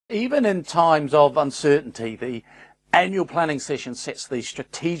Even in times of uncertainty, the annual planning session sets the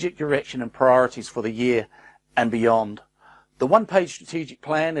strategic direction and priorities for the year and beyond. The one-page strategic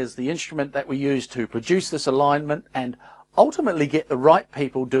plan is the instrument that we use to produce this alignment and ultimately get the right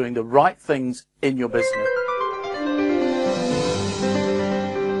people doing the right things in your business.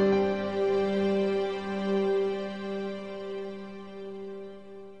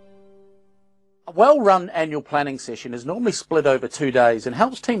 A well-run annual planning session is normally split over 2 days and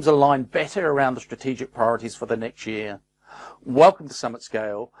helps teams align better around the strategic priorities for the next year. Welcome to Summit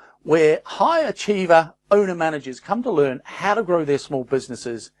Scale, where high achiever owner-managers come to learn how to grow their small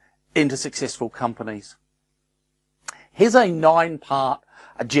businesses into successful companies. Here's a 9-part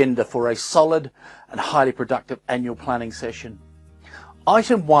agenda for a solid and highly productive annual planning session.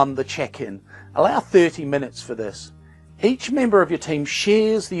 Item 1, the check-in. Allow 30 minutes for this. Each member of your team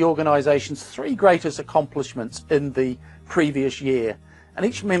shares the organisation's 3 greatest accomplishments in the previous year, and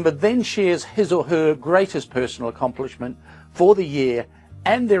each member then shares his or her greatest personal accomplishment for the year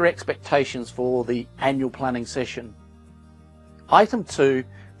and their expectations for the annual planning session. Item 2,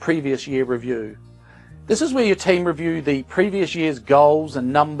 previous year review. This is where your team review the previous year's goals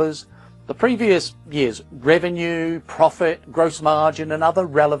and numbers, the previous year's revenue, profit, gross margin and other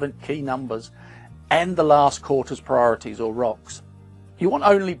relevant key numbers, and the last quarter's priorities, or ROCs. You want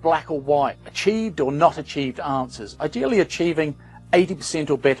only black or white, achieved or not achieved answers, ideally achieving 80%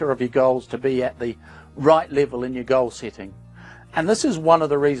 or better of your goals to be at the right level in your goal setting. And this is one of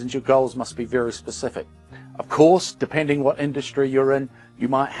the reasons your goals must be very specific. Of course, depending what industry you're in, you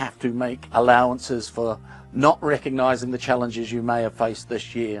might have to make allowances for not recognizing the challenges you may have faced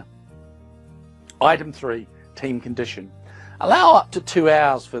this year. Item 3, team condition. Allow up to 2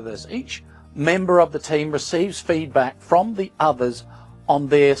 hours for this. Each member of the team receives feedback from the others on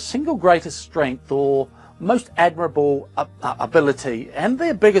their single greatest strength or most admirable ability and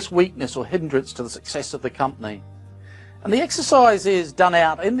their biggest weakness or hindrance to the success of the company. And the exercise is done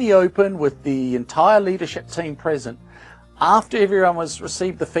out in the open with the entire leadership team present. After everyone has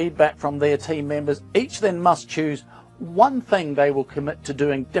received the feedback from their team members, each then must choose one thing they will commit to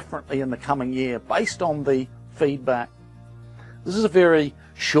doing differently in the coming year based on the feedback. This is a very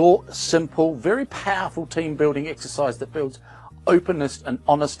short, simple, very powerful team building exercise that builds openness and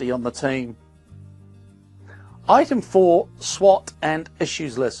honesty on the team. Item 4, SWOT and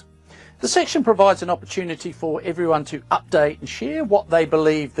issues list. The section provides an opportunity for everyone to update and share what they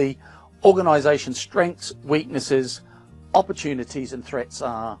believe the organisation's strengths, weaknesses, opportunities and threats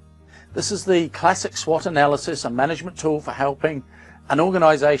are. This is the classic SWOT analysis, a management tool for helping an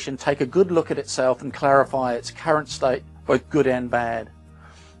organisation take a good look at itself and clarify its current state, both good and bad.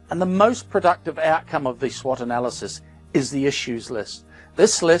 And the most productive outcome of the SWOT analysis is the issues list.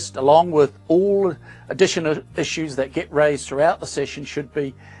 This list, along with all additional issues that get raised throughout the session, should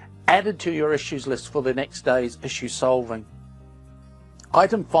be added to your issues list for the next day's issue solving.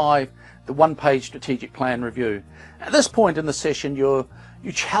 Item 5, the one-page strategic plan review. At this point in the session, you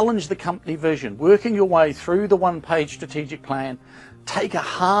challenge the company vision, working your way through the one-page strategic plan. Take a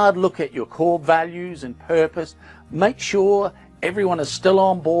hard look at your core values and purpose. Make sure everyone is still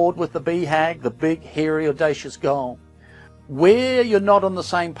on board with the BHAG, the big, hairy, audacious goal. Where you're not on the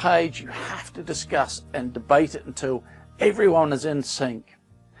same page, you have to discuss and debate it until everyone is in sync.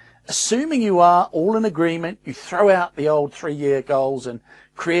 Assuming you are all in agreement, you throw out the old 3-year goals and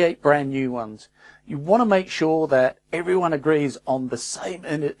create brand new ones. You want to make sure that everyone agrees on the same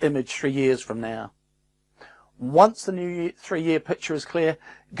image 3 years from now. Once the new 3-year picture is clear,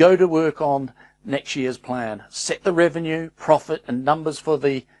 go to work on next year's plan. Set the revenue, profit and numbers for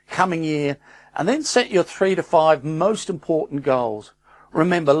the coming year, and then set your 3 to 5 most important goals.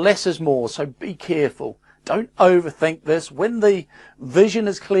 Remember, less is more, so be careful. Don't overthink this. When the vision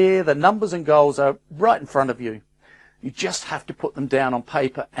is clear, the numbers and goals are right in front of you. You just have to put them down on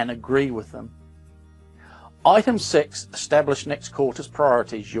paper and agree with them. Item 6, establish next quarter's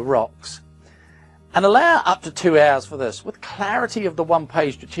priorities, your ROCs. And allow up to 2 hours for this. With clarity of the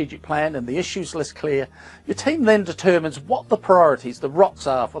one-page strategic plan and the issues list clear, your team then determines what the priorities, the ROCs,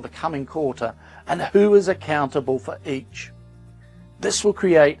 are for the coming quarter and who is accountable for each. This will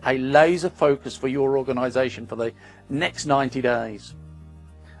create a laser focus for your organisation for the next 90 days.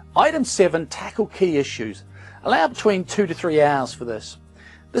 Item 7, tackle key issues. Allow between 2 to 3 hours for this.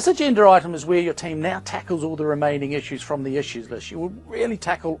 This agenda item is where your team now tackles all the remaining issues from the issues list. You will really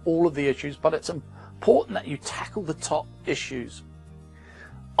tackle all of the issues, but it's important that you tackle the top issues.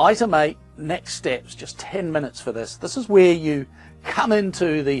 Item 8, next steps, just 10 minutes for this. This is where you come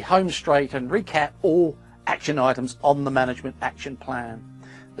into the home straight and recap all action items on the management action plan.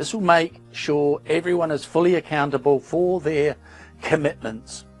 This will make sure everyone is fully accountable for their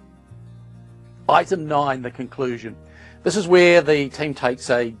commitments. Item 9, the conclusion. This is where the team takes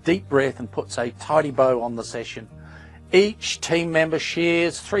a deep breath and puts a tidy bow on the session. Each team member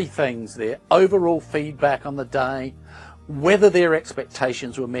shares 3 things: their overall feedback on the day, whether their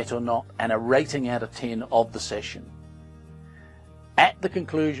expectations were met or not, and a rating out of 10 of the session. At the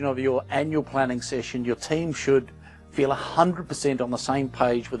conclusion of your annual planning session, your team should feel 100% on the same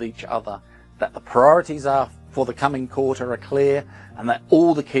page with each other, that the priorities are for the coming quarter are clear, and that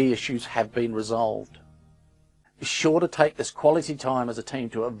all the key issues have been resolved. Be sure to take this quality time as a team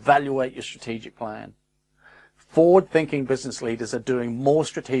to evaluate your strategic plan. Forward-thinking business leaders are doing more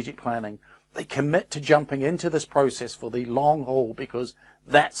strategic planning. They commit to jumping into this process for the long haul, because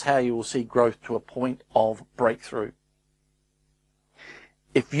that's how you will see growth to a point of breakthrough.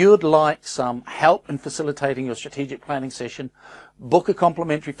 If you'd like some help in facilitating your strategic planning session, book a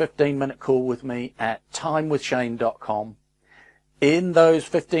complimentary 15-minute call with me at timewithshane.com. In those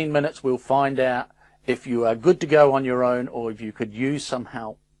 15 minutes, we'll find out if you are good to go on your own or if you could use some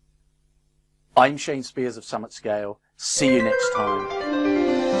help. I'm Shane Spears of Summit Scale. See you next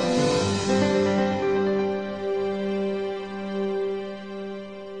time.